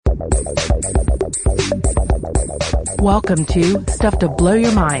Welcome to Stuff to Blow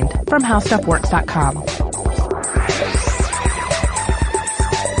Your Mind from HowStuffWorks.com.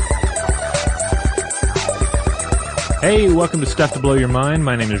 Hey, welcome to Stuff to Blow Your Mind.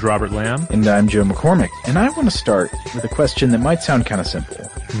 My name is Robert Lamb. And I'm Joe McCormick. And I want to start with a question that might sound kind of simple.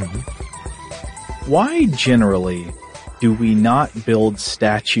 Why generally do we not build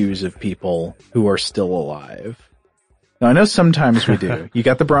statues of people who are still alive? Now, I know sometimes we do. You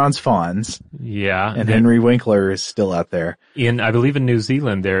got the bronze fawns. Yeah. And Henry Winkler is still out there. I believe in New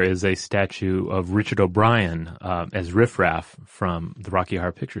Zealand, there is a statue of Richard O'Brien as Riff Raff from the Rocky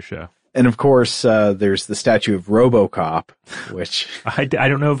Horror Picture Show. And of course, there's the statue of RoboCop, which... I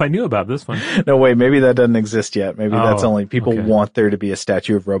don't know if I knew about this one. No, wait, maybe that doesn't exist yet. Maybe that's only people want there to be a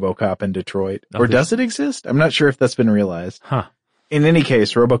statue of RoboCop in Detroit. Or does it exist? I'm not sure if that's been realized. Huh. In any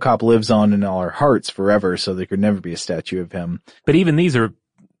case, RoboCop lives on in all our hearts forever, so there could never be a statue of him. But even these are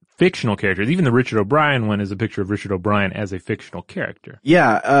fictional characters. Even the Richard O'Brien one is a picture of Richard O'Brien as a fictional character.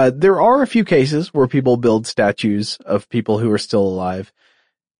 Yeah, there are a few cases where people build statues of people who are still alive.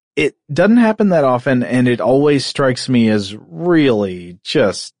 It doesn't happen that often, and it always strikes me as really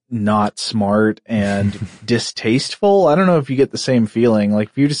just not smart and distasteful. I don't know if you get the same feeling. Like,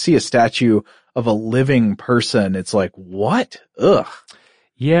 if you just see a statue of a living person, it's like, what? Ugh.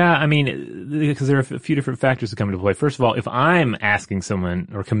 Yeah, I mean, because there are a few different factors that come into play. First of all, if I'm asking someone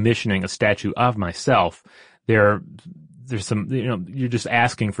or commissioning a statue of myself, there's some, you're just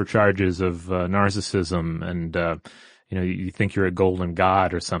asking for charges of narcissism and, you think you're a golden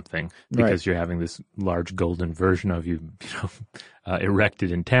god or something because you're having this large golden version of you,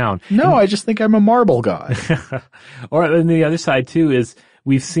 erected in town. No, I just think I'm a marble god. Or on the other side too is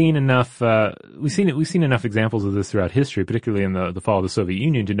we've seen enough examples of this throughout history, particularly in the fall of the Soviet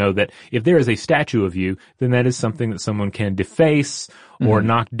Union, to know that if there is a statue of you, then that is something that someone can deface or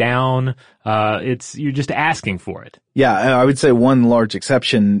knock down. You're just asking for it. Yeah, I would say one large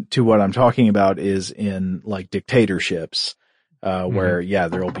exception to what I'm talking about is in like dictatorships, where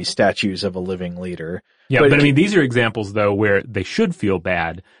there will be statues of a living leader. Yeah, but I mean, these are examples though where they should feel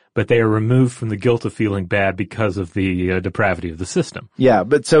bad, but they are removed from the guilt of feeling bad because of the depravity of the system. Yeah,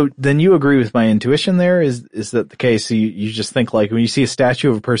 but so then you agree with my intuition there? Is that the case? You just think like when you see a statue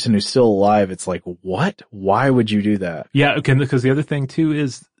of a person who's still alive, it's like, what? Why would you do that? Yeah, okay, because the other thing too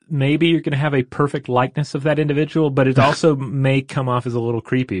is maybe you're going to have a perfect likeness of that individual, but it also may come off as a little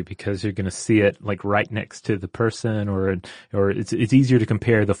creepy because you're going to see it like right next to the person, or it's easier to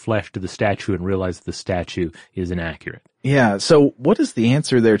compare the flesh to the statue and realize the statue is inaccurate. Yeah, so what does the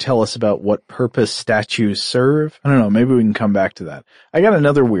answer there tell us about what purpose statues serve? I don't know, maybe we can come back to that. I got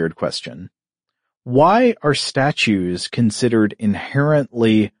another weird question. Why are statues considered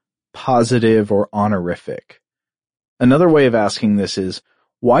inherently positive or honorific? Another way of asking this is,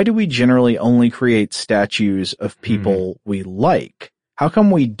 why do we generally only create statues of people we like? How come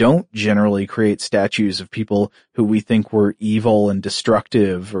we don't generally create statues of people who we think were evil and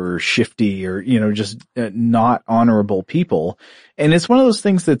destructive or shifty or, just not honorable people? And it's one of those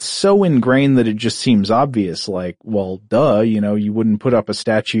things that's so ingrained that it just seems obvious, like, well, duh, you wouldn't put up a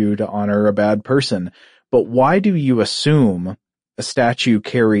statue to honor a bad person. But why do you assume a statue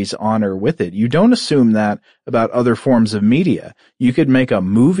carries honor with it? You don't assume that about other forms of media. You could make a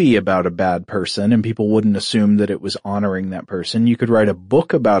movie about a bad person and people wouldn't assume that it was honoring that person. You could write a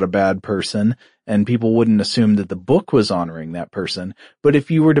book about a bad person and people wouldn't assume that the book was honoring that person. But if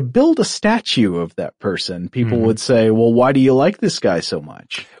you were to build a statue of that person, people would say, well, why do you like this guy so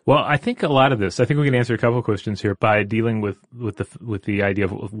much? Well, I think a lot of this, I think we can answer a couple of questions here by dealing with the idea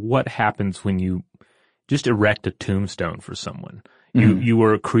of what happens when you just erect a tombstone for someone. You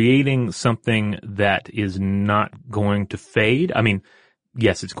are creating something that is not going to fade. I mean,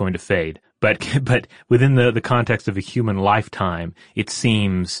 yes, it's going to fade, but within the context of a human lifetime, it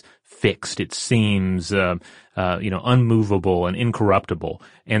seems fixed. It seems, unmovable and incorruptible.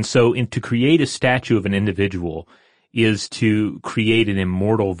 And so to create a statue of an individual is to create an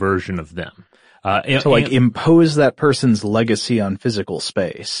immortal version of them. Impose that person's legacy on physical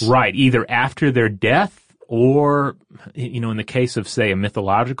space. Right. Either after their death, or, in the case of, say, a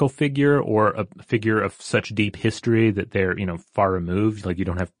mythological figure or a figure of such deep history that they're, far removed, like you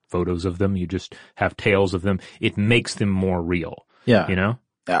don't have photos of them, you just have tales of them, it makes them more real. Yeah.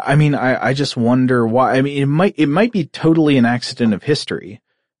 I mean, I just wonder why. I mean, it might be totally an accident of history.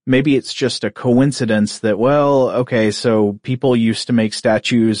 Maybe it's just a coincidence that, well, okay, so people used to make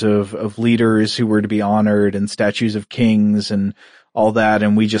statues of leaders who were to be honored and statues of kings and all that,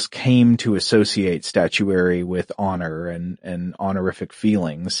 and we just came to associate statuary with honor and honorific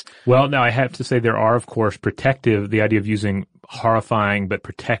feelings. Well, now I have to say there are, of course, the idea of using horrifying but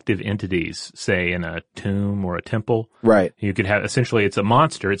protective entities, say in a tomb or a temple. Right. You could have, essentially it's a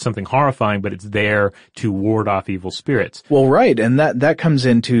monster, it's something horrifying, but it's there to ward off evil spirits. Well, right. And that comes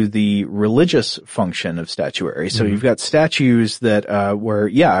into the religious function of statuary. So you've got statues that, where,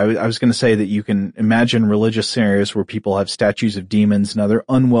 I was going to say that you can imagine religious scenarios where people have statues of demons and other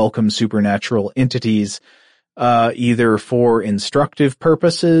unwelcome supernatural entities, either for instructive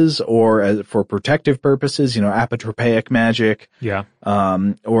purposes or for protective purposes, apotropaic magic. Yeah.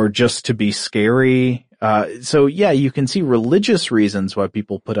 Or just to be scary. So you can see religious reasons why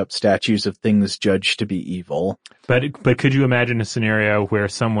people put up statues of things judged to be evil. But could you imagine a scenario where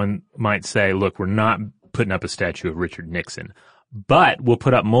someone might say, look, we're not putting up a statue of Richard Nixon, but we'll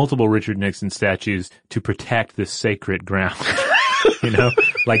put up multiple Richard Nixon statues to protect this sacred ground.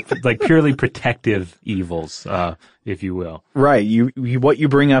 Like purely protective evils, if you will. Right. What you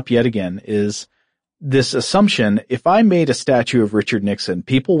bring up yet again is this assumption. If I made a statue of Richard Nixon,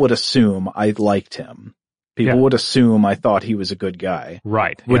 people would assume I liked him. People would assume I thought he was a good guy.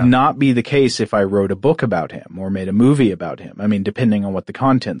 Right. Would not be the case if I wrote a book about him or made a movie about him. I mean, depending on what the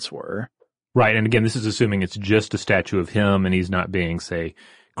contents were. Right. And again, this is assuming it's just a statue of him and he's not being, say,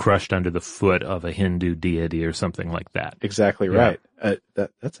 crushed under the foot of a Hindu deity or something like that. Exactly right.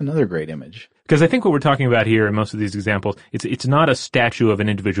 That's another great image. Because I think what we're talking about here in most of these examples, it's not a statue of an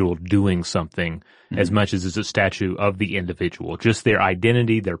individual doing something as much as it's a statue of the individual, just their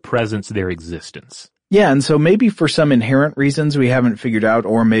identity, their presence, their existence. Yeah, and so maybe for some inherent reasons we haven't figured out,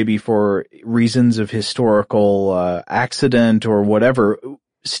 or maybe for reasons of historical accident or whatever,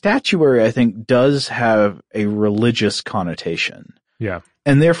 statuary, I think, does have a religious connotation. Yeah.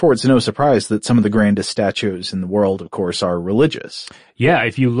 And therefore, it's no surprise that some of the grandest statues in the world, of course, are religious. Yeah,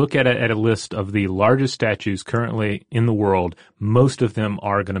 if you look at a list of the largest statues currently in the world, most of them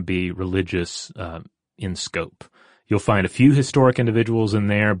are going to be religious in scope. You'll find a few historic individuals in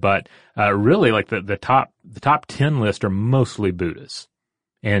there, but really, like the top 10 list are mostly Buddhas.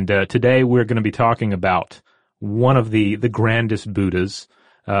 And today we're going to be talking about one of the grandest Buddhas.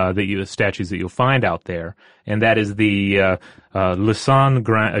 Statues that you'll find out there, and that is the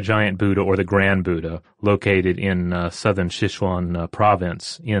Lashan Giant Buddha, or the Grand Buddha, located in southern Sichuan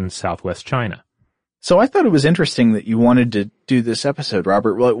province in southwest China. So I thought it was interesting that you wanted to do this episode,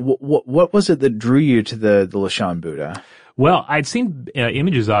 Robert. What was it that drew you to the Lashan Buddha? Well, I'd seen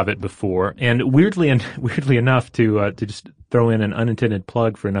images of it before, and weirdly enough, to just throw in an unintended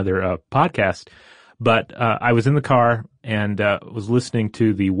plug for another podcast. But I was in the car and was listening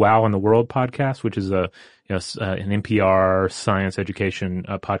to the Wow in the World podcast, which is an NPR science education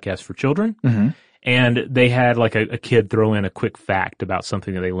podcast for children. Mm-hmm. And they had like a kid throw in a quick fact about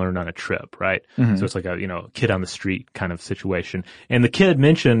something that they learned on a trip, right? Mm-hmm. So it's like a kid on the street kind of situation. And the kid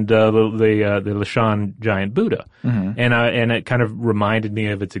mentioned the Lashan Giant Buddha, mm-hmm. and it kind of reminded me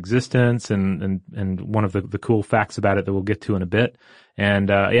of its existence and one of the cool facts about it that we'll get to in a bit. And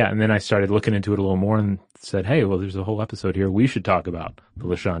then I started looking into it a little more and said, hey, well, there's a whole episode here. We should talk about the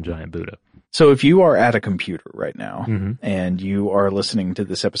Lashan Giant Buddha. So if you are at a computer right now, mm-hmm. and you are listening to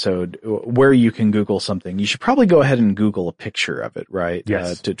this episode where you can Google something, you should probably go ahead and Google a picture of it, right?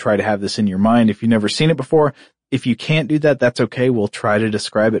 Yes. To try to have this in your mind. If you've never seen it before, if you can't do that, that's okay. We'll try to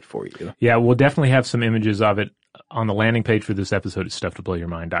describe it for you. Yeah, we'll definitely have some images of it on the landing page for this episode at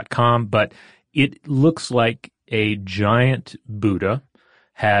stufftoblowyourmind.com, but it looks like a giant Buddha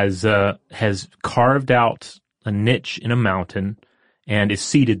has carved out a niche in a mountain and is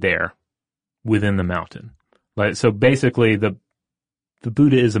seated there within the mountain. So basically the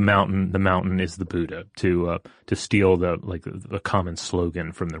Buddha is a mountain, the mountain is the Buddha, to steal the common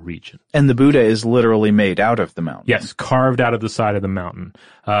slogan from the region. And the Buddha is literally made out of the mountain. Yes, carved out of the side of the mountain.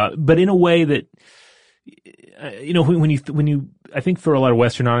 But in a way that, when you, I think for a lot of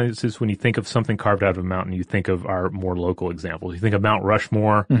Western audiences, when you think of something carved out of a mountain, you think of our more local examples. You think of Mount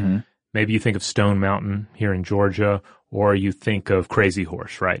Rushmore, mm-hmm. maybe you think of Stone Mountain here in Georgia, or you think of Crazy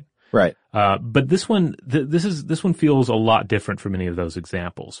Horse, right? Right. But this one, this one feels a lot different from any of those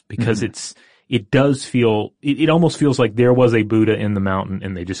examples because mm-hmm. it almost feels like there was a Buddha in the mountain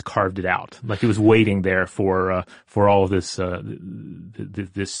and they just carved it out. Like it was waiting there for all of this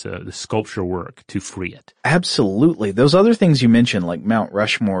sculpture work to free it. Absolutely. Those other things you mentioned, like Mount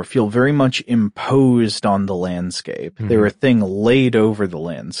Rushmore, feel very much imposed on the landscape. Mm-hmm. They're a thing laid over the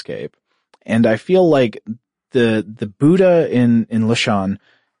landscape. And I feel like the Buddha in Lashan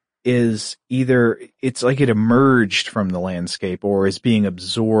is either, it's like it emerged from the landscape or is being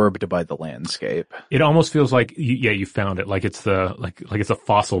absorbed by the landscape. It almost feels like, you found it, like it's it's a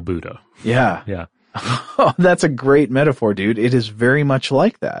fossil Buddha. Yeah. Yeah. Oh, that's a great metaphor, dude. It is very much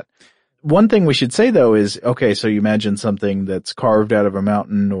like that. one thing we should say though is, okay, so you imagine something that's carved out of a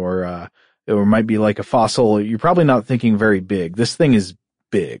mountain or might be like a fossil. You're probably not thinking very big. This thing is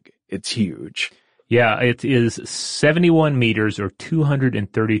big. It's huge. Yeah, it is 71 meters or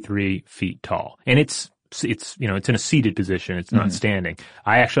 233 feet tall. And it's in a seated position. It's not standing.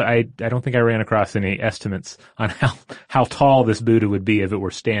 I don't think I ran across any estimates on how tall this Buddha would be if it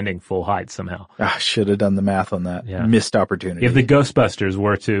were standing full height somehow. Should have done the math on that. Yeah. Missed opportunity. If the Ghostbusters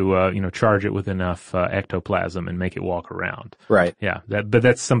were to, charge it with enough ectoplasm and make it walk around. Right. Yeah. But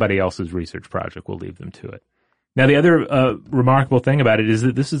that's somebody else's research project. We'll leave them to it. Now, the other remarkable thing about it is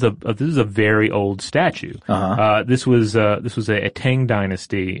that this is a very old statue. This was a Tang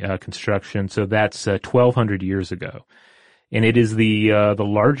Dynasty construction, so that's 1,200 years ago, and it is the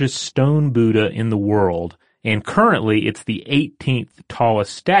largest stone Buddha in the world, and currently it's the 18th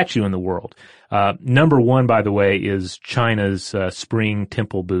tallest statue in the world. Number one, by the way, is China's Spring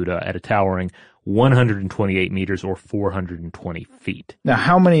Temple Buddha at a towering 128 meters or 420 feet. Now,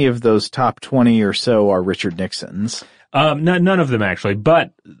 how many of those top 20 or so are Richard Nixon's? None of them actually,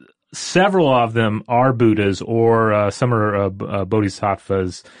 but several of them are Buddhas or some are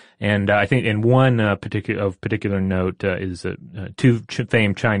bodhisattvas, and I think in one particular note is two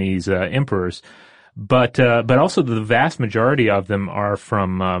famed Chinese emperors, but also the vast majority of them are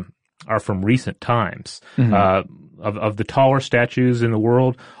from recent times. Of the taller statues in the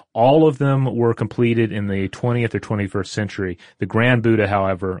world, all of them were completed in the 20th or 21st century. The Grand Buddha,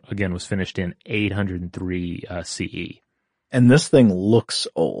 however, again, was finished in 803 CE. And this thing looks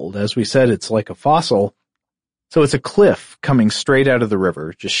old. As we said, it's like a fossil. So it's a cliff coming straight out of the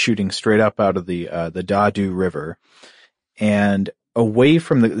river, just shooting straight up out of the Dadu River. And away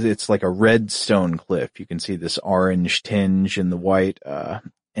from it's like a red stone cliff. You can see this orange tinge in the white.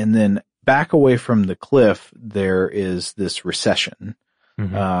 And then back away from the cliff, there is this recession.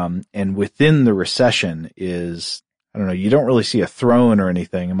 And within the recession is, I don't know, you don't really see a throne or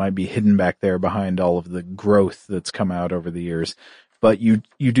anything. It might be hidden back there behind all of the growth that's come out over the years. But you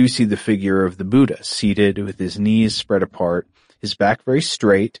do see the figure of the Buddha seated with his knees spread apart, his back very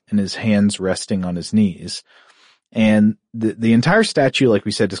straight and his hands resting on his knees. And the entire statue, like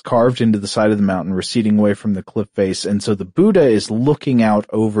we said, is carved into the side of the mountain, receding away from the cliff face. And so the Buddha is looking out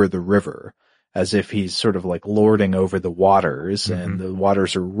over the river, as if he's sort of like lording over the waters, and the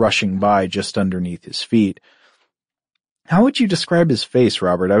waters are rushing by just underneath his feet. How would you describe his face,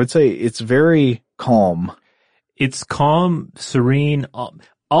 Robert? I would say it's very calm. It's calm, serene,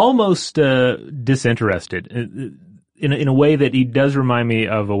 almost disinterested, in a way that he does remind me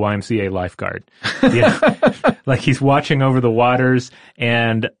of a YMCA lifeguard. Like he's watching over the waters,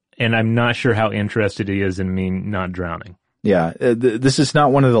 and I'm not sure how interested he is in me not drowning. Yeah, this is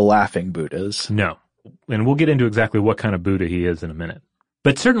not one of the laughing Buddhas. No. And we'll get into exactly what kind of Buddha he is in a minute.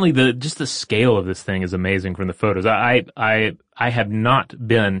 But certainly just the scale of this thing is amazing from the photos. I have not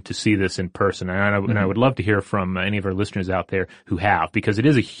been to see this in person, and I would love to hear from any of our listeners out there who have, because it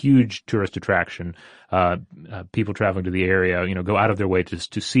is a huge tourist attraction. People traveling to the area, go out of their way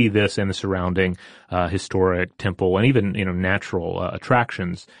to see this and the surrounding historic temple and even natural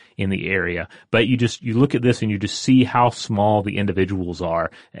attractions in the area. But you look at this and you just see how small the individuals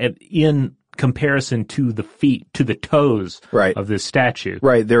are in comparison to the feet, to the toes of this statue.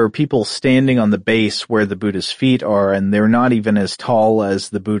 Right. There are people standing on the base where the Buddha's feet are, and they're not even as tall as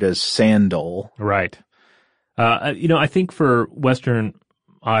the Buddha's sandal. Right. I think for Western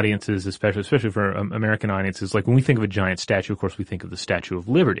audiences, especially for American audiences, like when we think of a giant statue, of course we think of the Statue of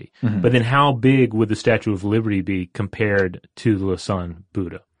Liberty. But then how big would the Statue of Liberty be compared to the Lhasa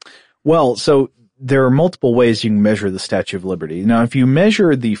Buddha? Well, so there are multiple ways you can measure the Statue of Liberty. Now, if you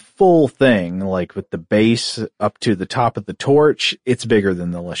measure the full thing, like with the base up to the top of the torch, it's bigger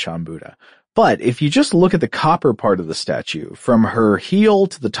than the Lhasa Buddha. But if you just look at the copper part of the statue, from her heel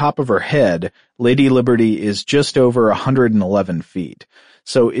to the top of her head, Lady Liberty is just over 111 feet.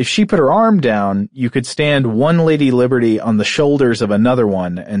 So if she put her arm down, you could stand one Lady Liberty on the shoulders of another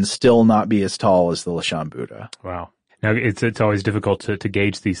one and still not be as tall as the Lhasa Buddha. Wow. Now, it's always difficult to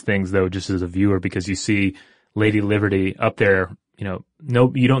gauge these things, though, just as a viewer, because you see Lady Liberty up there,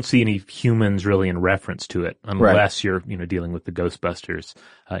 you don't see any humans really in reference to it, unless you're, dealing with the Ghostbusters,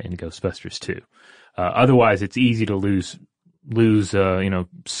 in Ghostbusters 2. Otherwise, it's easy to lose,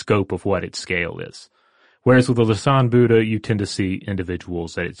 scope of what its scale is. Whereas with the Lhasa Buddha, you tend to see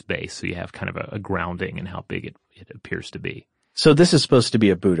individuals at its base, so you have kind of a grounding in how big it appears to be. So this is supposed to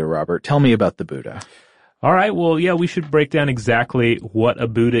be a Buddha, Robert. Tell me about the Buddha. All right. Well, yeah, we should break down exactly what a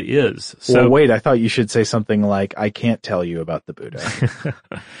Buddha is. So, well, wait, I thought you should say something like, I can't tell you about the Buddha.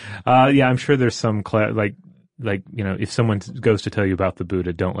 Yeah, I'm sure there's some, like, if someone goes to tell you about the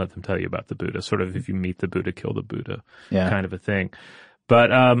Buddha, don't let them tell you about the Buddha. Sort of, if you meet the Buddha, kill the Buddha, kind of a thing. But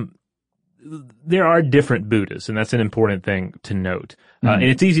there are different Buddhas, and that's an important thing to note. And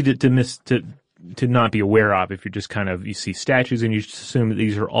it's easy to not be aware of if you're just you see statues and you just assume that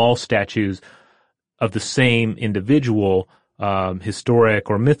these are all statues of the same individual, historic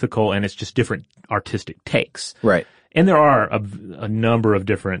or mythical, and it's just different artistic takes. Right. And there are a number of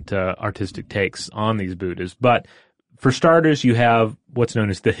different artistic takes on these Buddhas. But for starters, you have what's known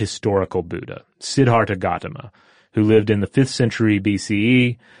as the historical Buddha, Siddhartha Gautama, who lived in the 5th century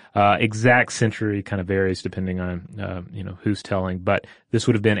BCE. Exact century kind of varies depending on, who's telling. But this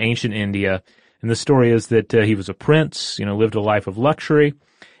would have been ancient India. And the story is that he was a prince, lived a life of luxury.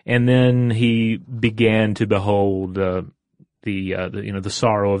 And then he began to behold the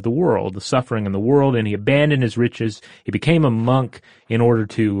sorrow of the world, the suffering in the world, and he abandoned his riches. He became a monk in order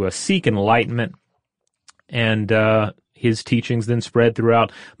to seek enlightenment, and his teachings then spread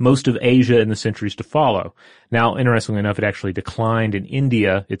throughout most of Asia in the centuries to follow. Now, interestingly enough, it actually declined in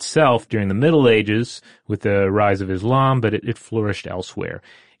India itself during the Middle Ages with the rise of Islam, but it flourished elsewhere,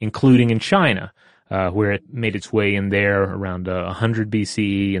 including in China, where it made its way in there around 100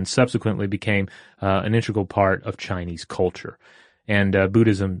 BCE and subsequently became an integral part of Chinese culture. And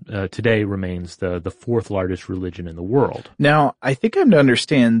Buddhism today remains the 4th largest religion in the world. Now, I think I'm to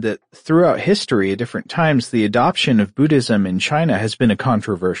understand that throughout history, at different times, the adoption of Buddhism in China has been a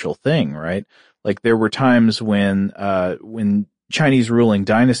controversial thing, right? Like there were times when Chinese ruling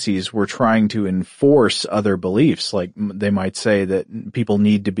dynasties were trying to enforce other beliefs, like they might say that people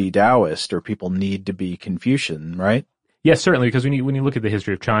need to be Taoist or people need to be Confucian, right? Yes, certainly, because when you look at the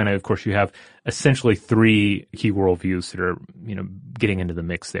history of China, of course, you have essentially 3 key worldviews that are, getting into the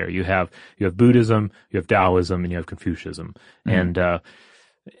mix there. You have Buddhism, you have Taoism, and you have Confucianism. And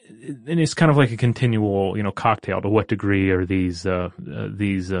it's kind of like a continual, cocktail. To what degree are these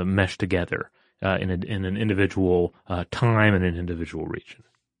meshed together in an individual time and an individual region?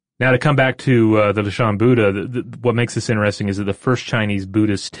 Now, to come back to the Lashan Buddha, what makes this interesting is that the first Chinese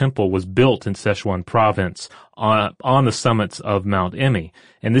Buddhist temple was built in Sichuan province on the summits of Mount Emi.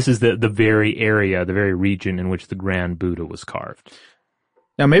 And this is the very area, the very region in which the Grand Buddha was carved.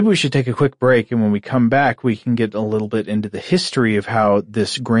 Now, maybe we should take a quick break, and when we come back, we can get a little bit into the history of how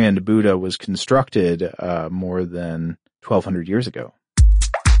this Grand Buddha was constructed more than 1,200 years ago.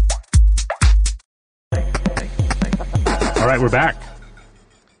 All right, we're back.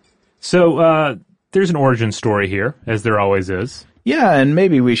 So, there's an origin story here, as there always is. Yeah, and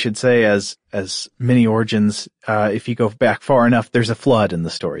maybe we should say as many origins, if you go back far enough, there's a flood in the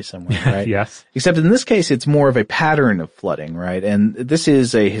story somewhere, right? Yes. Except in this case, it's more of a pattern of flooding, right? And this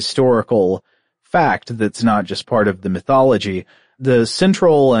is a historical fact that's not just part of the mythology. The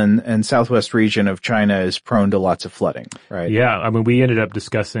central and southwest region of China is prone to lots of flooding, right? Yeah, I mean, we ended up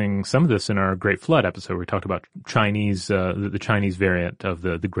discussing some of this in our Great Flood episode. We talked about the Chinese variant of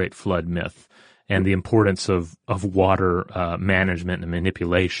the Great Flood myth and the importance of water management and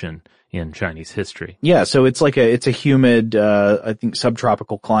manipulation in Chinese history. Yeah, so it's a humid, I think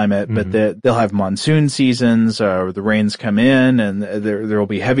subtropical climate, but they'll have monsoon seasons, the rains come in and there will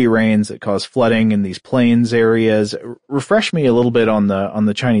be heavy rains that cause flooding in these plains areas. Refresh me a little bit on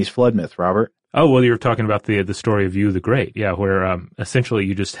the Chinese flood myth, Robert. Oh, well, you were talking about the story of Yu the Great. Yeah, where, essentially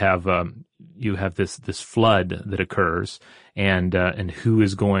you just have, you have this flood that occurs and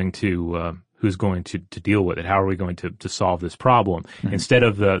who's going to deal with it? How are we going to solve this problem? Mm-hmm. Instead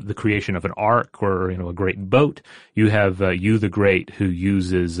of the creation of an ark or, a great boat, you have, Yu the Great who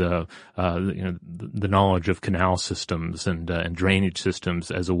uses, the knowledge of canal systems and drainage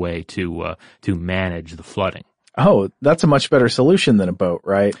systems as a way to manage the flooding. Oh, that's a much better solution than a boat,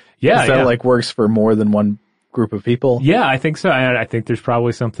 right? Yeah. That works for more than one group of people? Yeah, I think so. I think there's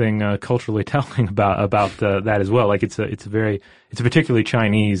probably something culturally telling about that as well. Like it's a particularly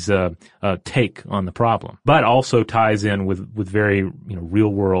Chinese take on the problem, but also ties in with very real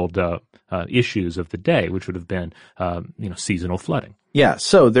world issues of the day, which would have been seasonal flooding. Yeah,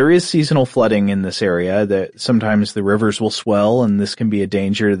 so there is seasonal flooding in this area. That sometimes the rivers will swell, and this can be a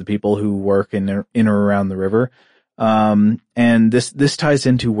danger to the people who work in or around the river. And this ties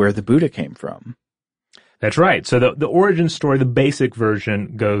into where the Buddha came from. That's right. So the origin story, the basic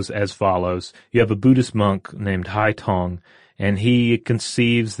version goes as follows. You have a Buddhist monk named Hai Tong, and he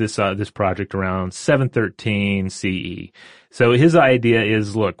conceives this project around 713 CE. So his idea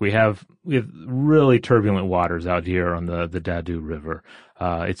is, look, we have really turbulent waters out here on the Dadu River.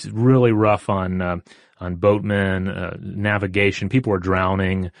 It's really rough on boatmen, navigation. People are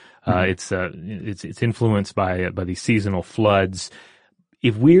drowning. It's influenced by these seasonal floods.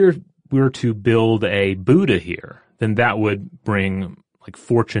 If we're we were to build a Buddha here, then that would bring like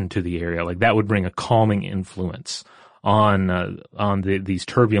fortune to the area. Like that would bring a calming influence on these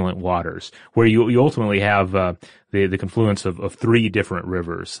turbulent waters, where you ultimately have the confluence of three different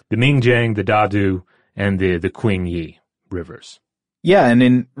rivers: the Mingjiang, the Dadu, and the Qingyi rivers. Yeah, and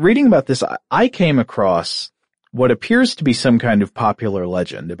in reading about this, I came across what appears to be some kind of popular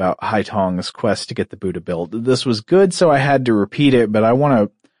legend about Haitong's quest to get the Buddha built. This was good, so I had to repeat it, but I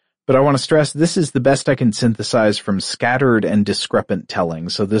want to stress this is the best I can synthesize from scattered and discrepant telling.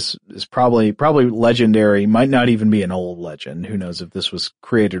 So this is probably legendary, might not even be an old legend. Who knows if this was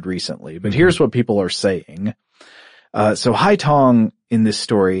created recently, but here's what people are saying. So Haitong in this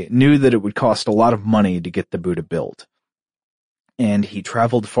story knew that it would cost a lot of money to get the Buddha built. And he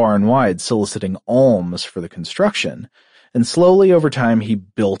traveled far and wide soliciting alms for the construction. And slowly over time, he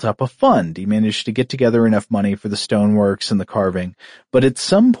built up a fund. He managed to get together enough money for the stoneworks and the carving. But at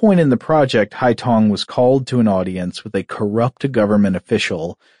some point in the project, Haitong was called to an audience with a corrupt government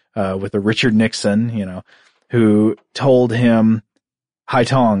official, with a Richard Nixon, who told him,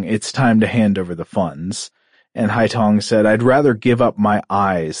 Haitong, it's time to hand over the funds. And Haitong said, I'd rather give up my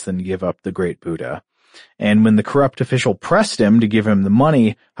eyes than give up the great Buddha. And when the corrupt official pressed him to give him the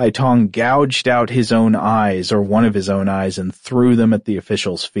money, Haitong gouged out his own eyes, or one of his own eyes, and threw them at the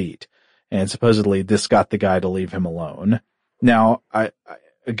official's feet. And supposedly this got the guy to leave him alone. Now, I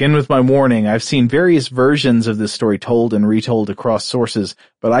again with my warning, I've seen various versions of this story told and retold across sources,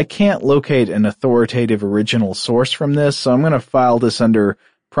 but I can't locate an authoritative original source from this, so I'm going to file this under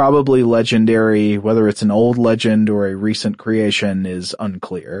probably legendary. Whether it's an old legend or a recent creation is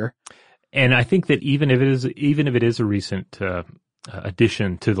unclear. And I think that even if it is a recent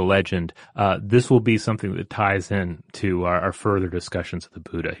addition to the legend, this will be something that ties in to our further discussions of the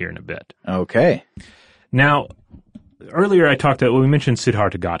Buddha here in a bit. Okay. Now, earlier we mentioned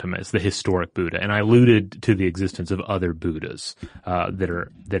Siddhartha Gautama as the historic Buddha, and I alluded to the existence of other Buddhas that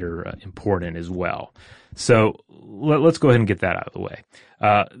are important as well. So let's go ahead and get that out of the way.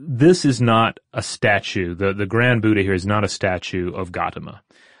 This is not a statue. The Grand Buddha here is not a statue of Gautama.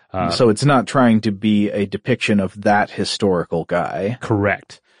 So it's not trying to be a depiction of that historical guy.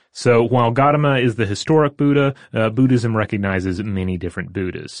 Correct. So while Gautama is the historic Buddha, Buddhism recognizes many different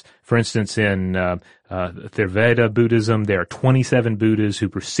Buddhas. For instance, in Theravada Buddhism, there are 27 Buddhas who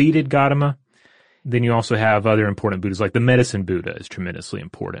preceded Gautama. Then you also have other important Buddhas, like the Medicine Buddha is tremendously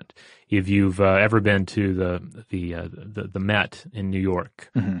important. If you've ever been to the Met in New York,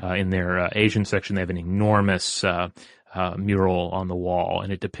 in their Asian section, they have an enormous mural on the wall,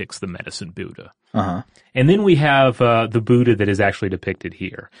 and it depicts the Medicine Buddha. And then we have the Buddha that is actually depicted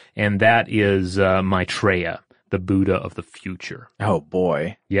here, and that is Maitreya, the Buddha of the future. Oh,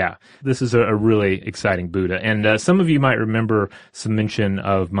 boy. Yeah, this is a really exciting Buddha. And some of you might remember some mention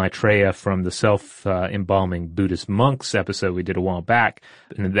of Maitreya from the self-embalming Buddhist monks episode we did a while back.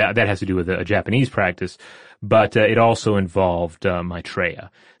 And that has to do with a Japanese practice. But it also involved Maitreya.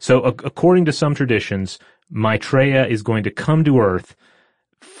 So according to some traditions, Maitreya is going to come to Earth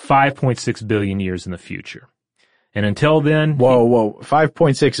 5.6 billion years in the future. And until then... Whoa,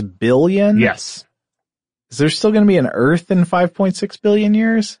 5.6 billion? Yes. Is there still going to be an Earth in 5.6 billion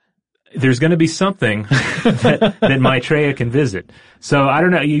years? There's going to be something that Maitreya can visit. So I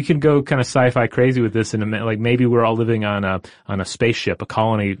don't know. You can go kind of sci-fi crazy with this, and like maybe we're all living on a spaceship, a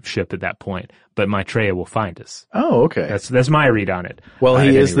colony ship at that point. But Maitreya will find us. Oh, okay. That's my read on it. Well,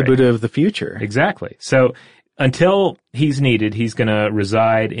 he is the Buddha of the future. Exactly. So until he's needed, he's going to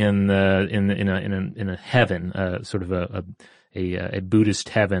reside in a heaven, sort of a Buddhist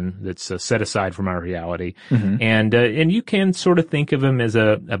heaven that's set aside from our reality. And you can sort of think of him as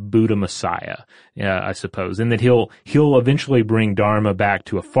a Buddha Messiah, I suppose, in that he'll eventually bring Dharma back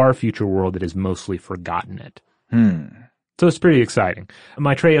to a far future world that has mostly forgotten it. So it's pretty exciting.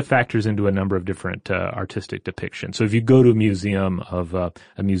 Maitreya factors into a number of different artistic depictions. So if you go to a museum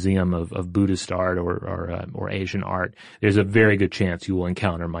of Buddhist art or Asian art, there's a very good chance you will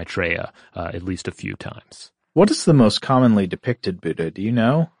encounter Maitreya at least a few times. What is the most commonly depicted Buddha? Do you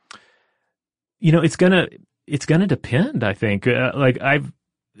know? It's gonna depend, I think.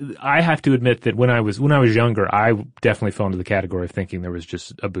 I have to admit that when I was younger, I definitely fell into the category of thinking there was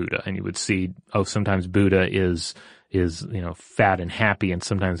just a Buddha, and you would see, sometimes Buddha is fat and happy, and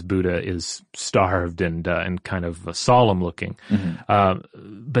sometimes Buddha is starved and kind of solemn looking.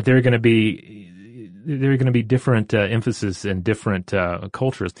 But there are going to be different emphasis in different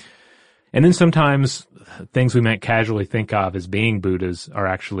cultures. And then sometimes things we might casually think of as being Buddhas are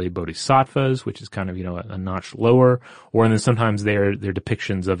actually bodhisattvas, which is kind of, a notch lower. Or then sometimes they're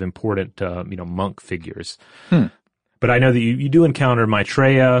depictions of important, monk figures. But I know that you do encounter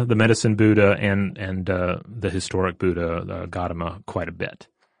Maitreya, the medicine Buddha, and the historic Buddha, Gautama, quite a bit.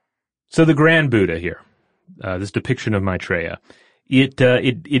 So the Grand Buddha here, this depiction of Maitreya, it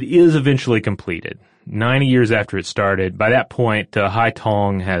is eventually completed. 90 years after it started. By that point,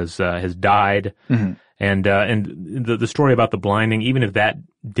 Haitong has died. Mm-hmm. And the story about the blinding, even if that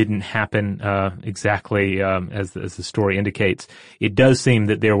didn't happen exactly as the story indicates, it does seem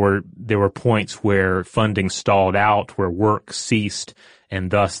that there were points where funding stalled out, where work ceased, and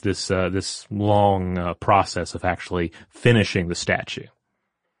thus this long process of actually finishing the statue.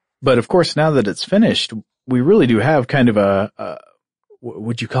 But of course, now that it's finished, we really do have kind of a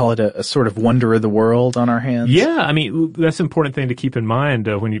would you call it a sort of wonder of the world on our hands? Yeah, I mean, that's an important thing to keep in mind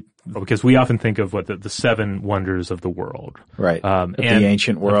because we often think of the seven wonders of the world. Right. Of the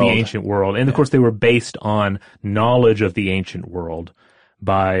ancient world. And of course they were based on knowledge of the ancient world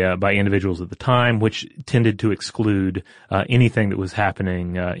by individuals at the time, which tended to exclude anything that was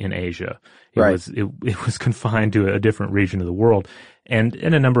happening in Asia. It was confined to a different region of the world. And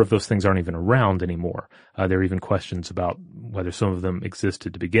a number of those things aren't even around anymore. There are even questions about whether some of them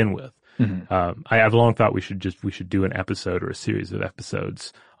existed to begin with. Mm-hmm. I've long thought we should do an episode or a series of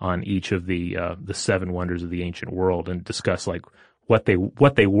episodes on each of the seven wonders of the ancient world and discuss like what they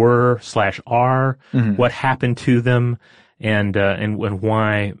were / are, mm-hmm. what happened to them, and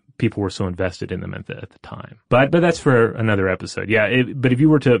why people were so invested in them at the time. But that's for another episode. Yeah. But if you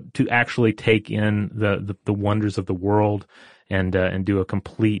were to actually take in the wonders of the world and do a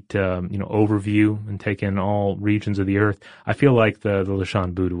complete, overview and take in all regions of the earth, I feel like the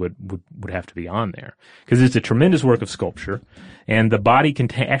Lashan Buddha would have to be on there. Because it's a tremendous work of sculpture, and the body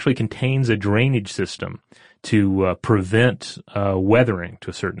actually contains a drainage system to prevent weathering to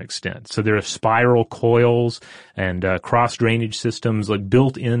a certain extent. So there are spiral coils and cross drainage systems like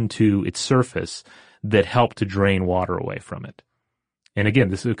built into its surface that help to drain water away from it. And again,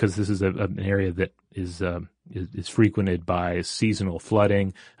 this is an area that is frequented by seasonal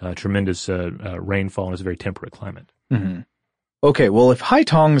flooding, tremendous rainfall, and it's a very temperate climate. Mm-hmm. Okay, well, if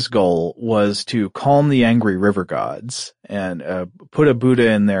Haitong's goal was to calm the angry river gods and put a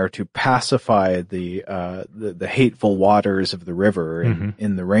Buddha in there to pacify the hateful waters of the river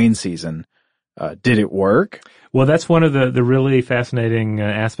in the rain season, did it work? Well, that's one of the really fascinating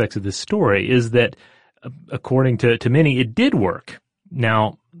aspects of this story is that, according to many, it did work.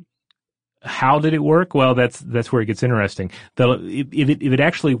 Now, how did it work? Well, that's where it gets interesting. If it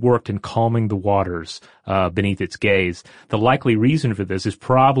actually worked in calming the waters beneath its gaze, the likely reason for this is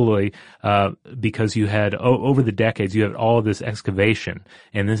probably because you had over the decades you had all of this excavation,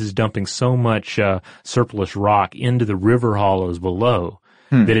 and this is dumping so much surplus rock into the river hollows below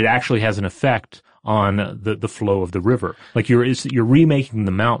that it actually has an effect on the flow of the river. Like you're remaking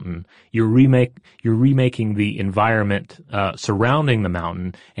the mountain, you're remaking the environment surrounding the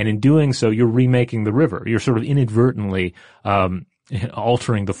mountain, and in doing so, you're remaking the river. You're sort of inadvertently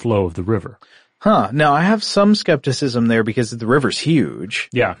altering the flow of the river. Huh. Now I have some skepticism there because the river's huge.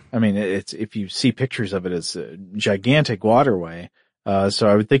 Yeah. I mean, if you see pictures of it, it's a gigantic waterway. So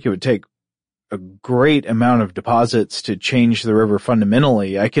I would think it would take a great amount of deposits to change the river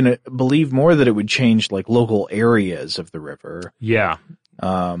fundamentally. I can believe more that it would change like local areas of the river. Yeah.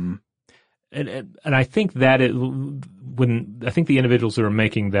 And I think that I think the individuals who are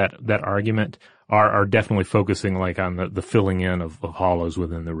making that argument are definitely focusing like on the filling in of hollows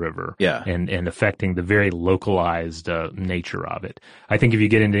within the river. Yeah. And affecting the very localized nature of it. I think if you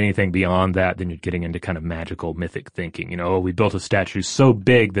get into anything beyond that, then you're getting into kind of magical mythic thinking. We built a statue so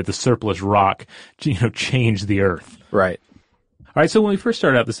big that the surplus rock, changed the earth. Right. All right, so when we first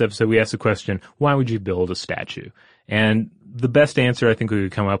started out this episode, we asked the question, why would you build a statue? And the best answer I think we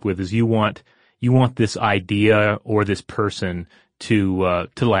could come up with is you want this idea or this person to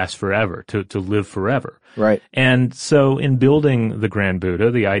last forever, to live forever. Right. And so in building the Grand Buddha,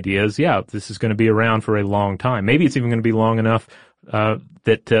 the idea is, this is going to be around for a long time. Maybe it's even going to be long enough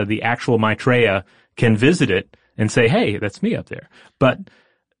that the actual Maitreya can visit it and say, hey, that's me up there. But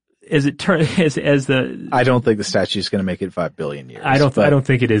as it turns, I don't think the statue is going to make it 5 billion years. I don't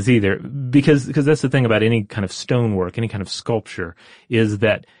think it is either, because that's the thing about any kind of stonework, any kind of sculpture, is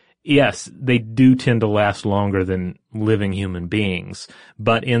that yes, they do tend to last longer than living human beings.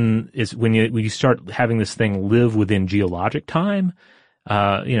 But when you start having this thing live within geologic time,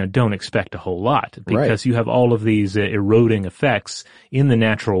 don't expect a whole lot, because you have all of these eroding effects in the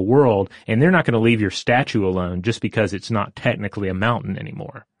natural world, and they're not going to leave your statue alone just because it's not technically a mountain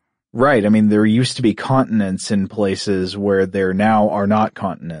anymore. Right. I mean, there used to be continents in places where there now are not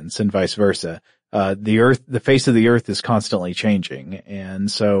continents, and vice versa. the face of the earth is constantly changing. And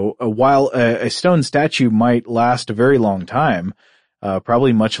so while a stone statue might last a very long time,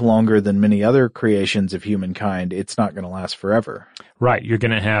 probably much longer than many other creations of humankind, it's not going to last forever. Right. You're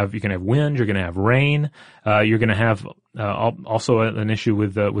going to have wind, you're going to have rain, you're going to have, also an issue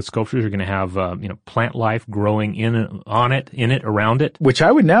with sculptures. You're going to have, plant life growing in it, around it. Which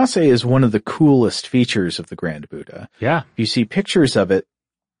I would now say is one of the coolest features of the Grand Buddha. Yeah. If you see pictures of it,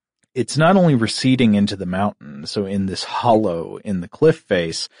 it's not only receding into the mountain, so in this hollow in the cliff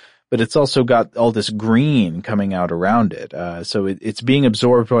face, but it's also got all this green coming out around it. So it's being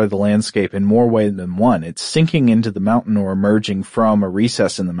absorbed by the landscape in more ways than one. It's sinking into the mountain or emerging from a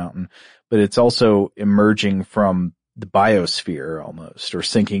recess in the mountain, but it's also emerging from the biosphere almost, or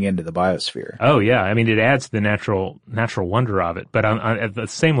sinking into the biosphere. Oh yeah. I mean, it adds the natural wonder of it. But at the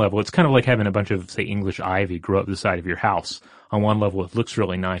same level, it's kind of like having a bunch of, say, English ivy grow up the side of your house. On one level, it looks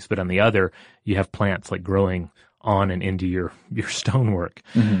really nice, but on the other, you have plants like growing on and into your stonework.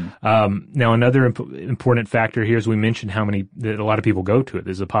 Mm-hmm. Now, another important factor here is we mentioned that a lot of people go to it.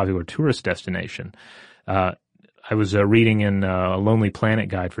 This is a popular tourist destination. I was reading in a Lonely Planet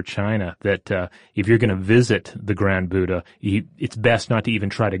guide for China that if you're going to visit the Grand Buddha, it's best not to even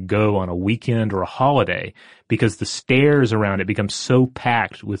try to go on a weekend or a holiday, because the stairs around it become so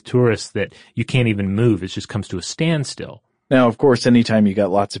packed with tourists that you can't even move. It just comes to a standstill. Now, of course, anytime you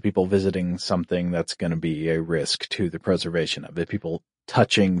got lots of people visiting something, that's going to be a risk to the preservation of it. People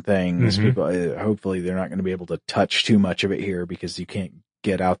touching things, mm-hmm. people, hopefully they're not going to be able to touch too much of it here because you can't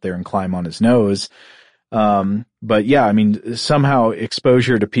get out there and climb on his nose. But yeah, I mean, somehow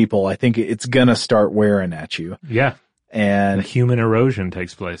exposure to people, I think it's going to start wearing at you. Yeah. And the human erosion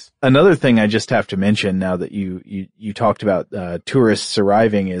takes place. Another thing I just have to mention now that you talked about, tourists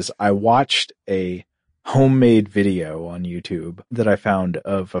arriving is I watched a homemade video on YouTube that I found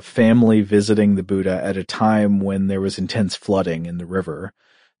of a family visiting the Buddha at a time when there was intense flooding in the river.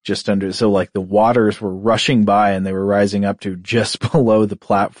 So like the waters were rushing by and they were rising up to just below the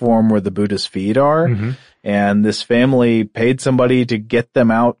platform where the Buddha's feet are. Mm-hmm. And this family paid somebody to get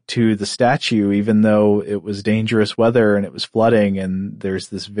them out to the statue, even though it was dangerous weather and it was flooding. And there's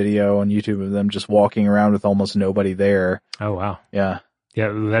this video on YouTube of them just walking around with almost nobody there. Oh, wow. Yeah. Yeah,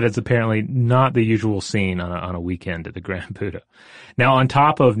 that is apparently not the usual scene on a weekend at the Grand Buddha. Now, on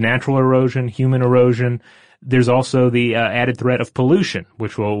top of natural erosion, human erosion, there's also the added threat of pollution,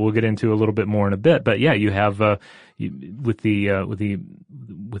 which we'll get into a little bit more in a bit. But yeah, you have with the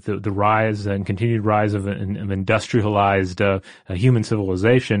rise and continued rise of industrialized human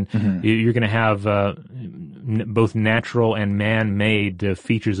civilization, mm-hmm. you're going to have both natural and man-made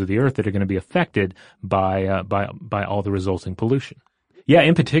features of the earth that are going to be affected by all the resulting pollution. Yeah,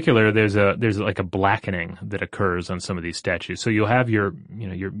 in particular, there's like a blackening that occurs on some of these statues. So you'll have your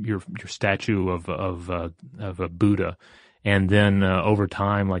statue of a Buddha, and then over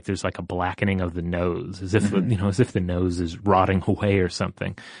time, like there's like a blackening of the nose, as if mm-hmm. As if the nose is rotting away or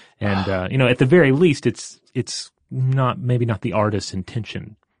something. And at the very least, it's maybe not the artist's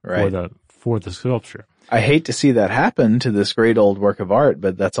intention right. for the sculpture. I hate to see that happen to this great old work of art,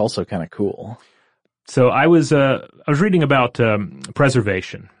 but that's also kind of cool. So I was reading about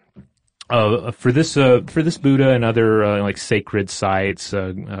preservation for this Buddha and other like sacred sites,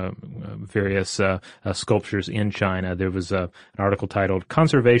 various sculptures in China. There was an article titled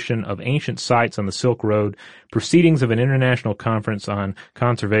 "Conservation of Ancient Sites on the Silk Road: Proceedings of an International Conference on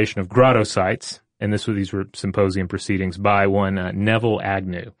Conservation of Grotto Sites," and these were symposium proceedings by one Neville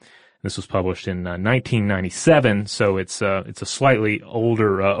Agnew. This was published in 1997, so it's a slightly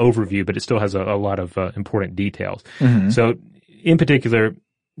older overview, but it still has a lot of important details. Mm-hmm. So, in particular,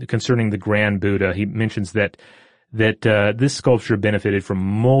 concerning the Grand Buddha, he mentions that this sculpture benefited from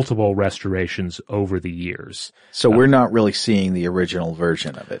multiple restorations over the years. So we're not really seeing the original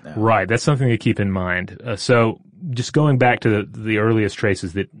version of it now. Right, that's something to keep in mind. So just going back to the earliest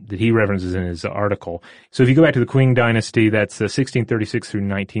traces that he references in his article. So if you go back to the Qing dynasty, that's 1636 through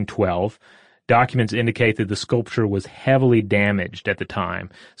 1912, documents indicate that the sculpture was heavily damaged at the time.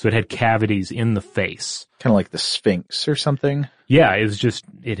 So it had cavities in the face. Kind of like the Sphinx or something? Yeah, it was just,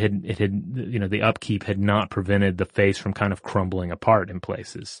 it had, the upkeep had not prevented the face from kind of crumbling apart in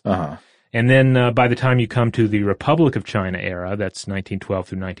places. Uh-huh. And then by the time you come to the Republic of China era, that's 1912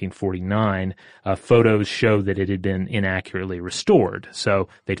 through 1949, photos show that it had been inaccurately restored. So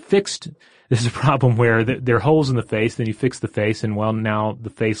they'd fixed, this is a problem where there are holes in the face, then you fix the face, and well, now the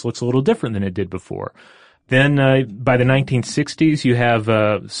face looks a little different than it did before. Then by the 1960s, you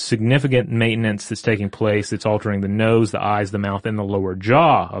have significant maintenance that's taking place. It's altering the nose, the eyes, the mouth, and the lower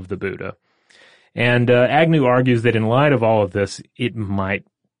jaw of the Buddha. And Agnew argues that in light of all of this, it might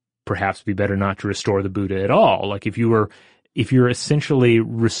perhaps be better not to restore the Buddha at all. Like if you're essentially,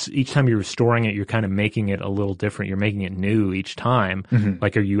 each time you're restoring it, you're kind of making it a little different. You're making it new each time. Mm-hmm.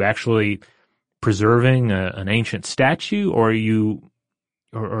 Like, are you actually preserving an ancient statue, or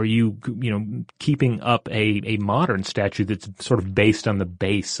are you keeping up a modern statue that's sort of based on the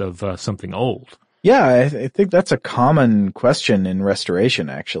base of something old? Yeah, I think that's a common question in restoration,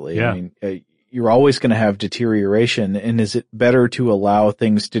 actually. Yeah. I mean, you're always going to have deterioration, and is it better to allow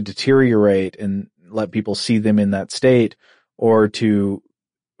things to deteriorate and let people see them in that state, or to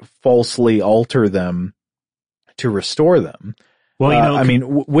falsely alter them to restore them? Well, I mean,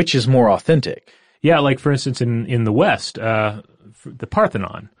 which is more authentic? Yeah, like for instance, in the West, the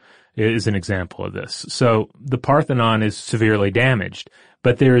Parthenon is an example of this. So the Parthenon is severely damaged,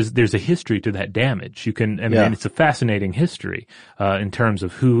 but there's a history to that damage. And it's a fascinating history in terms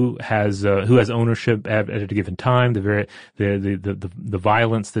of who has ownership at a given time, the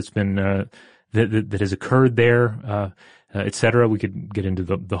violence that's been that has occurred there, et cetera. We could get into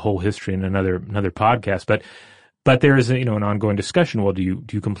the whole history in another podcast, but there is an ongoing discussion. Well, do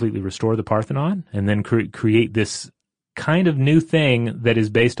you completely restore the Parthenon and then create this kind of new thing that is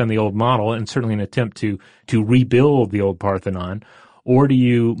based on the old model, and certainly an attempt to rebuild the old Parthenon, or do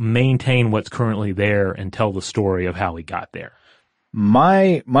you maintain what's currently there and tell the story of how we got there?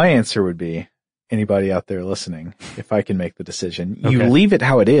 My answer would be, anybody out there listening, if I can make the decision, you Okay. leave it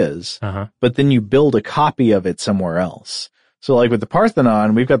how it is, but then you build a copy of it somewhere else. So like with the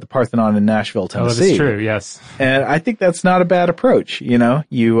Parthenon, we've got the Parthenon in Nashville, Tennessee. Oh, that's true. Yes. And I think that's not a bad approach. You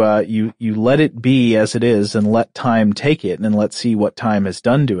let it be as it is and let time take it, and let's see what time has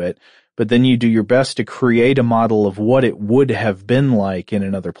done to it. But then you do your best to create a model of what it would have been like in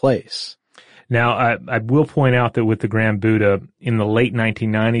another place. Now, I will point out that with the Grand Buddha, in the late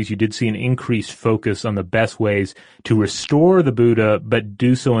 1990s, you did see an increased focus on the best ways to restore the Buddha, but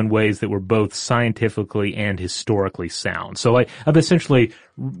do so in ways that were both scientifically and historically sound. So like, I'm essentially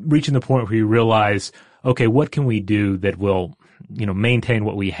reaching the point where you realize, okay, what can we do that will, maintain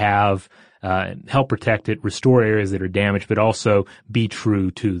what we have, help protect it, restore areas that are damaged, but also be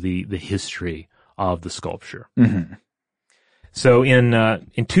true to the history of the sculpture. Mm-hmm. So in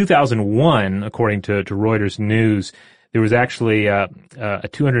 2001, according to Reuters News, there was actually a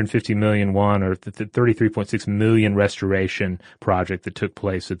 250 million won, or 33.6 million restoration project that took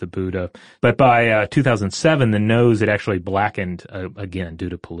place at the Buddha. But by 2007, the nose had actually blackened again due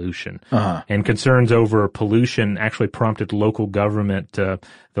to pollution. And concerns over pollution actually prompted the local government to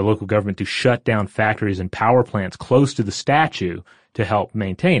shut down factories and power plants close to the statue to help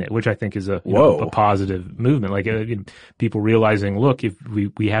maintain it, which I think is a positive movement. Like people realizing, look, if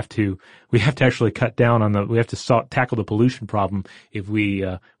we have to actually cut down on we have to tackle the pollution problem if we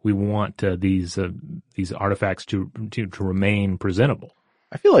want these artifacts to remain presentable.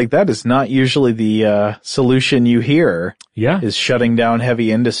 I feel like that is not usually the solution you hear. Yeah, is shutting down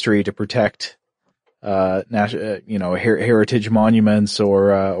heavy industry to protect heritage monuments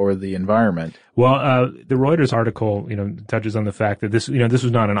or the environment. Well, the Reuters article, touches on the fact that this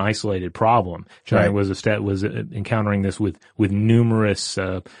was not an isolated problem. China was encountering this with numerous,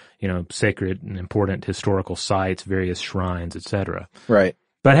 sacred and important historical sites, various shrines, etc. Right.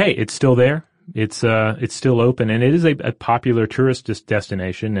 But hey, it's still there. It's still open, and it is a popular tourist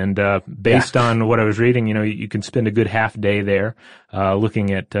destination. And based on what I was reading, you can spend a good half day there,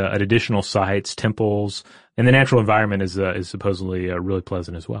 looking at additional sites, temples, and the natural environment is supposedly really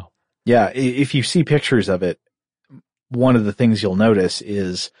pleasant as well. Yeah, if you see pictures of it, one of the things you'll notice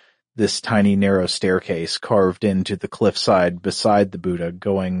is this tiny narrow staircase carved into the cliffside beside the Buddha,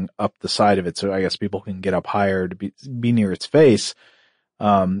 going up the side of it. So I guess people can get up higher to be near its face.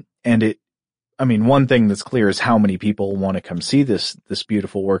 One thing that's clear is how many people want to come see this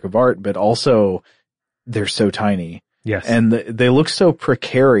beautiful work of art, but also they're so tiny. Yes. And they look so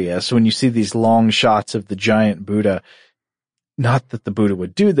precarious when you see these long shots of the giant Buddha. Not that the Buddha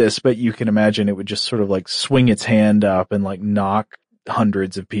would do this, but you can imagine it would just sort of like swing its hand up and like knock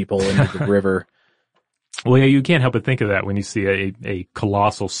hundreds of people into the river. Well, yeah, you can't help but think of that when you see a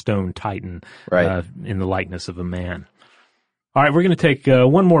colossal stone titan, right, in the likeness of a man. All right, we're going to take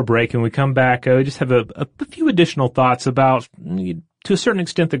one more break, and when we come back, we just have a few additional thoughts about, to a certain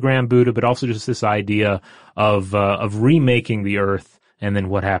extent, the Grand Buddha, but also just this idea of remaking the earth, and then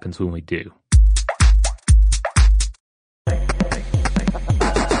what happens when we do.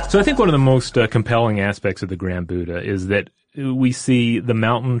 So I think one of the most compelling aspects of the Grand Buddha is that we see the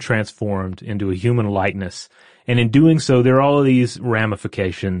mountain transformed into a human likeness, and in doing so, there are all of these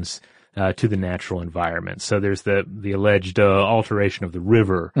ramifications to the natural environment. So there's the alleged alteration of the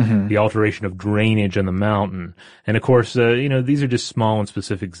river, the alteration of drainage on the mountain, and of course, these are just small and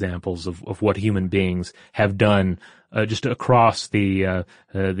specific examples of what human beings have done just across the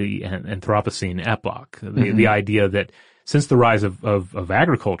Anthropocene epoch. The idea that since the rise of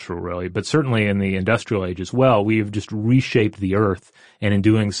agriculture, really, but certainly in the industrial age as well, we have just reshaped the earth, and in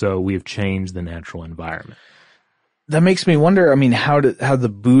doing so, we have changed the natural environment. That makes me wonder, I mean, how the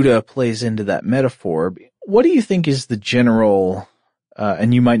Buddha plays into that metaphor. What do you think is the general,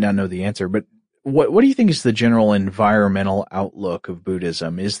 and you might not know the answer, but what do you think is the general environmental outlook of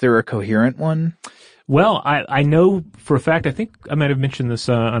Buddhism? Is there a coherent one? Well, I know for a fact, I think I might have mentioned this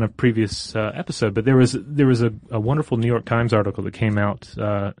on a previous episode, but there was a wonderful New York Times article that came out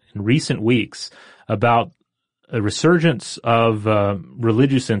in recent weeks about a resurgence of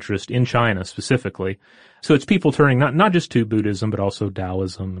religious interest in China specifically. So it's people turning not just to Buddhism, but also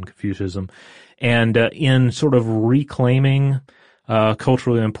Taoism and Confucianism, and in sort of reclaiming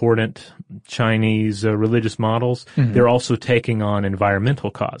culturally important Chinese religious models. They're also taking on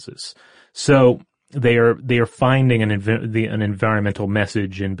environmental causes. So they are finding an environmental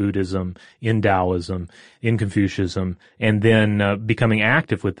message in Buddhism, in Taoism, in Confucianism, and then becoming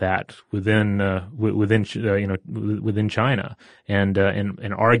active with that within China, and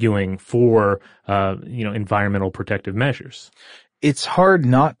arguing for environmental protective measures. It's hard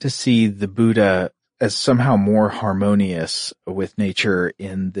not to see the Buddha as somehow more harmonious with nature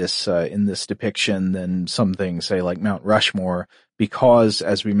in this depiction than something, say, like Mount Rushmore, because,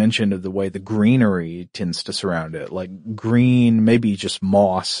 as we mentioned, of the way the greenery tends to surround it, like green, maybe just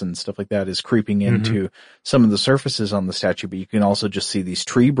moss and stuff like that is creeping into some of the surfaces on the statue, but you can also just see these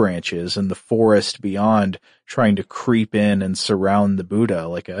tree branches and the forest beyond trying to creep in and surround the Buddha,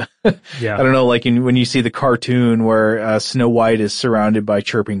 like I don't know, like when you see the cartoon where Snow White is surrounded by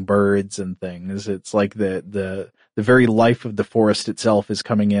chirping birds and things. It's like the very life of the forest itself is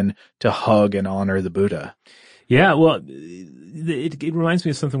coming in to hug and honor the Buddha. Yeah, well, it reminds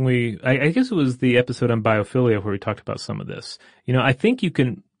me of something I guess it was the episode on biophilia where we talked about some of this. I think you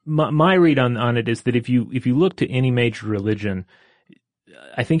can, my read on it is that if you look to any major religion,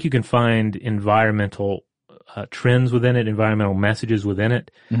 I think you can find environmental trends within it, environmental messages within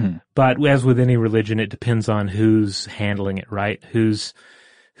it. But as with any religion, it depends on who's handling it, right? Who's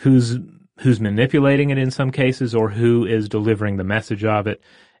manipulating it in some cases, or who is delivering the message of it,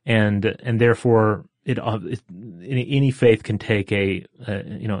 and therefore any faith can take a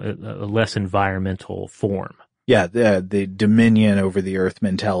less environmental form. Yeah, the dominion over the earth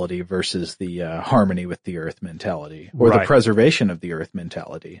mentality versus the harmony with the earth mentality, or the preservation of the earth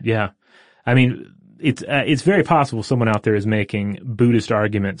mentality. Yeah, I mean, it's very possible someone out there is making Buddhist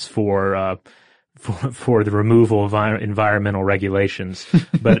arguments for the removal of environmental regulations,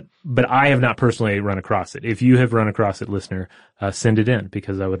 but I have not personally run across it. If you have run across it, listener, send it in,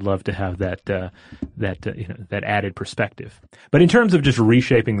 because I would love to have that added perspective. But in terms of just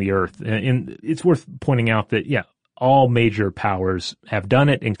reshaping the earth, and it's worth pointing out that all major powers have done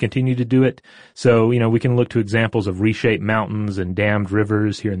it and continue to do it. So we can look to examples of reshaped mountains and dammed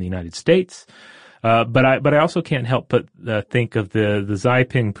rivers here in the United States. But I also can't help but think of the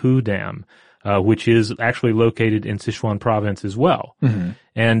Zaiping Dam, which is actually located in Sichuan province as well.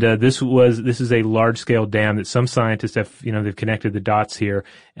 And this is a large scale dam that some scientists have, they've connected the dots here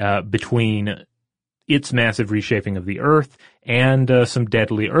between its massive reshaping of the earth and some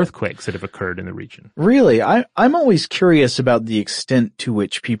deadly earthquakes that have occurred in the region. Really, I'm always curious about the extent to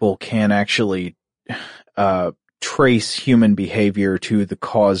which people can actually trace human behavior to the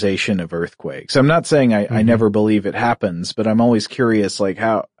causation of earthquakes. I'm not saying I never believe it happens, but I'm always curious, like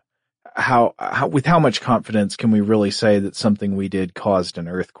how with how much confidence can we really say that something we did caused an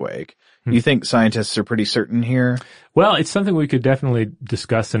earthquake? Do you think scientists are pretty certain here? Well, it's something we could definitely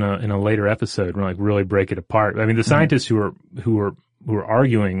discuss in a later episode, and really break it apart. I mean, the scientists who are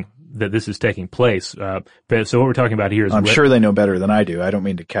arguing that this is taking place. So what we're talking about here is I'm sure they know better than I do. I don't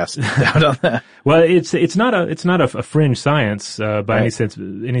mean to cast doubt on that. Well, it's not a fringe science by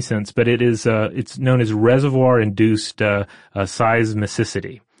any sense, but it is it's known as reservoir induced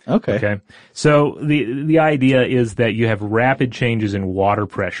seismicity. Okay. So the idea is that you have rapid changes in water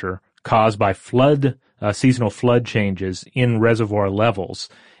pressure caused by seasonal flood changes in reservoir levels,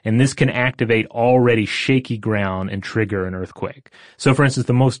 and this can activate already shaky ground and trigger an earthquake. So, for instance,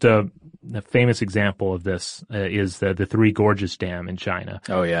 the most famous example of this is the Three Gorges Dam in China.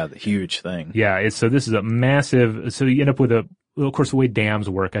 Oh yeah, the huge thing. Yeah, so this is a massive. So you end up with of course, the way dams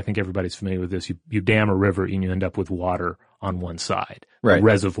work, I think everybody's familiar with this. You dam a river and you end up with water on one side, Right. a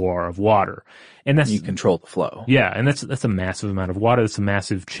reservoir of water. And that's, You control the flow. yeah, and that's a massive amount of water. That's a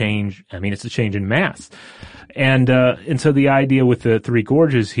massive change. I mean, it's a change in mass. And so the idea with the Three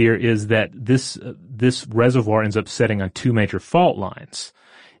Gorges here is that this reservoir ends up setting on two major fault lines.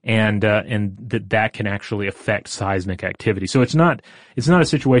 And that can actually affect seismic activity. So it's not a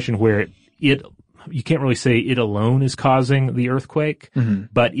situation where you can't really say it alone is causing the earthquake,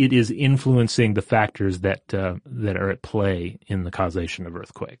 but it is influencing the factors that are at play in the causation of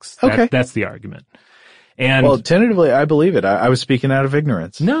earthquakes. Okay. That's the argument. And Well, tentatively, I believe it. I was speaking out of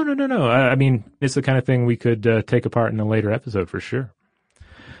ignorance. no. I mean, it's the kind of thing we could take apart in a later episode for sure.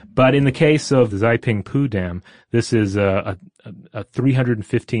 But in the case of the Zaiping Pu Dam, this is a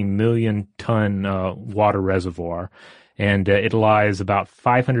 315 million ton water reservoir, and it lies about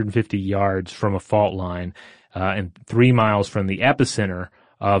 550 yards from a fault line and 3 miles from the epicenter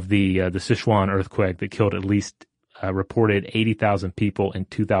of the Sichuan earthquake that killed at least reported 80,000 people in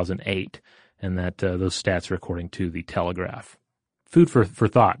 2008, and that those stats are according to the Telegraph. Food for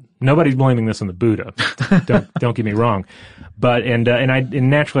thought. Nobody's blaming this on the Buddha. Don't get me wrong, but and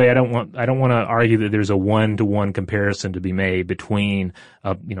naturally I don't want to argue that there's a 1-to-1 comparison to be made between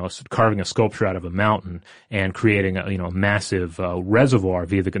carving a sculpture out of a mountain and creating a massive reservoir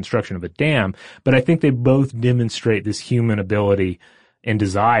via the construction of a dam. But I think they both demonstrate this human ability and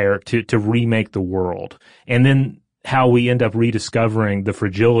desire to remake the world, and then how we end up rediscovering the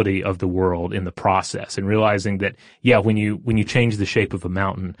fragility of the world in the process and realizing that, yeah, when you change the shape of a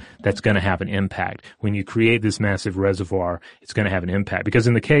mountain, that's going to have an impact. When you create this massive reservoir, it's going to have an impact. Because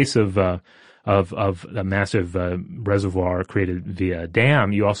in the case of a massive reservoir created via a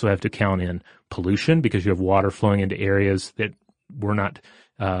dam, you also have to count in pollution because you have water flowing into areas that were not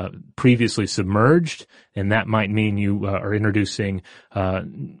previously submerged, and that might mean you are introducing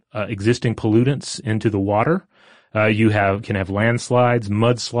existing pollutants into the water. You can have landslides,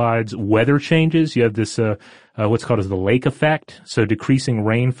 mudslides, weather changes. You have this, what's called as the lake effect. So decreasing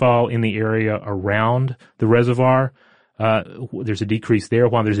rainfall in the area around the reservoir. There's a decrease there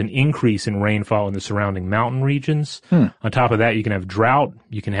while there's an increase in rainfall in the surrounding mountain regions. On top of that, you can have drought.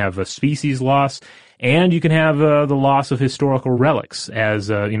 You can have a species loss, and you can have, the loss of historical relics as,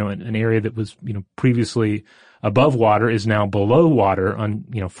 an area that was, previously above water is now below water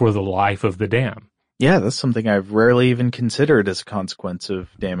for the life of the dam. Yeah, that's something I've rarely even considered as a consequence of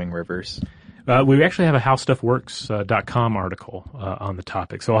damming rivers. We actually have a HowStuffWorks.com article on the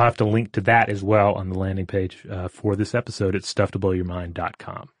topic, so I'll have to link to that as well on the landing page for this episode at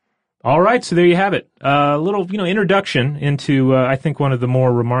StuffToBlowYourMind.com. All right, so there you have it. A little, introduction into, I think, one of the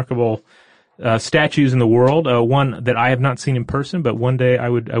more remarkable statues in the world. One that I have not seen in person, but one day I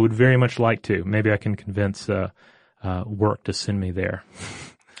would very much like to. Maybe I can convince Work to send me there.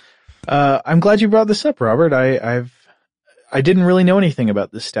 I'm glad you brought this up, Robert. I didn't really know anything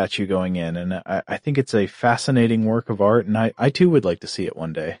about this statue going in, and I think it's a fascinating work of art, and I too would like to see it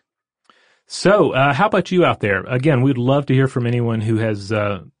one day. So, how about you out there? Again, we'd love to hear from anyone who has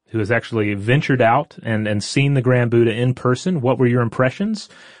actually ventured out and seen the Grand Buddha in person. What were your impressions?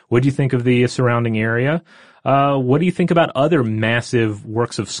 What do you think of the surrounding area? What do you think about other massive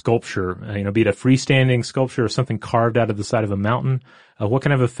works of sculpture? Be it a freestanding sculpture or something carved out of the side of a mountain. What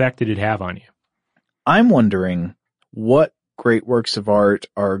kind of effect did it have on you? I'm wondering what great works of art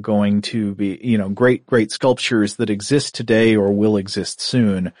are going to be, great sculptures that exist today or will exist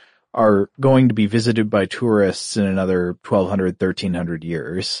soon are going to be visited by tourists in another 1,200, 1,300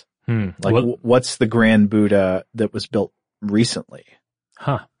 years. What's the Grand Buddha that was built recently?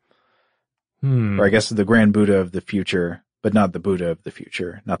 Or I guess the Grand Buddha of the future, but not the Buddha of the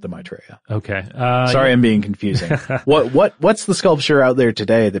future, not the Maitreya. Okay. Sorry, I'm being confusing. What's the sculpture out there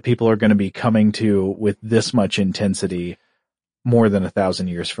today that people are going to be coming to with this much intensity more than 1,000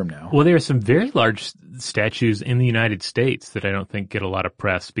 years from now? Well, there are some very large statues in the United States that I don't think get a lot of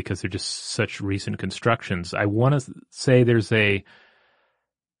press because they're just such recent constructions. I want to say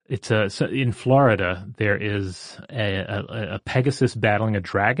in Florida, there is a Pegasus battling a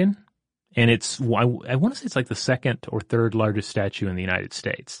dragon. And I want to say it's like the second or third largest statue in the United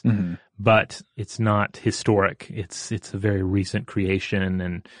States, but it's not historic. It's a very recent creation,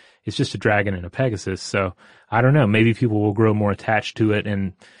 and it's just a dragon and a Pegasus. So I don't know. Maybe people will grow more attached to it,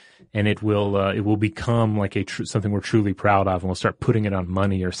 and it will become like something we're truly proud of, and we'll start putting it on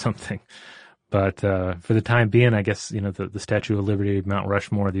money or something. But for the time being, I guess, the Statue of Liberty, Mount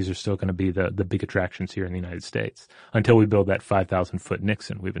Rushmore, these are still going to be the big attractions here in the United States until we build that 5,000-foot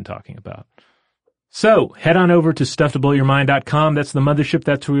Nixon we've been talking about. So head on over to stufftoblowyourmind.com. That's the mothership.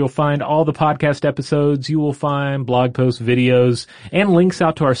 That's where you'll find all the podcast episodes. You will find blog posts, videos, and links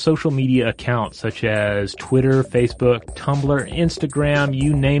out to our social media accounts such as Twitter, Facebook, Tumblr, Instagram,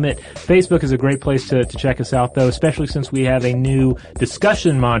 you name it. Facebook is a great place to check us out though, especially since we have a new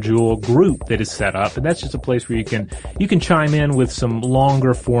discussion module group that is set up. And that's just a place where you can chime in with some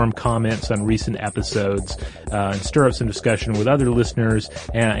longer form comments on recent episodes, and stir up some discussion with other listeners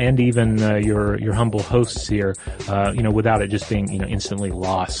and even your humble hosts here, without it just being, instantly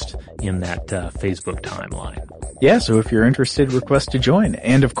lost in that Facebook timeline. Yeah, so if you're interested, request to join.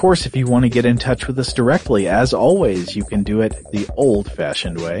 And of course, if you want to get in touch with us directly, as always, you can do it the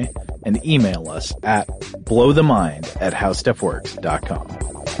old-fashioned way and email us at blowthemind@howstuffworks.com.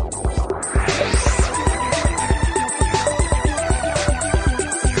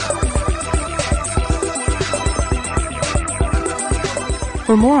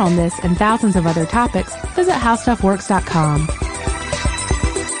 For more on this and thousands of other topics, visit howstuffworks.com.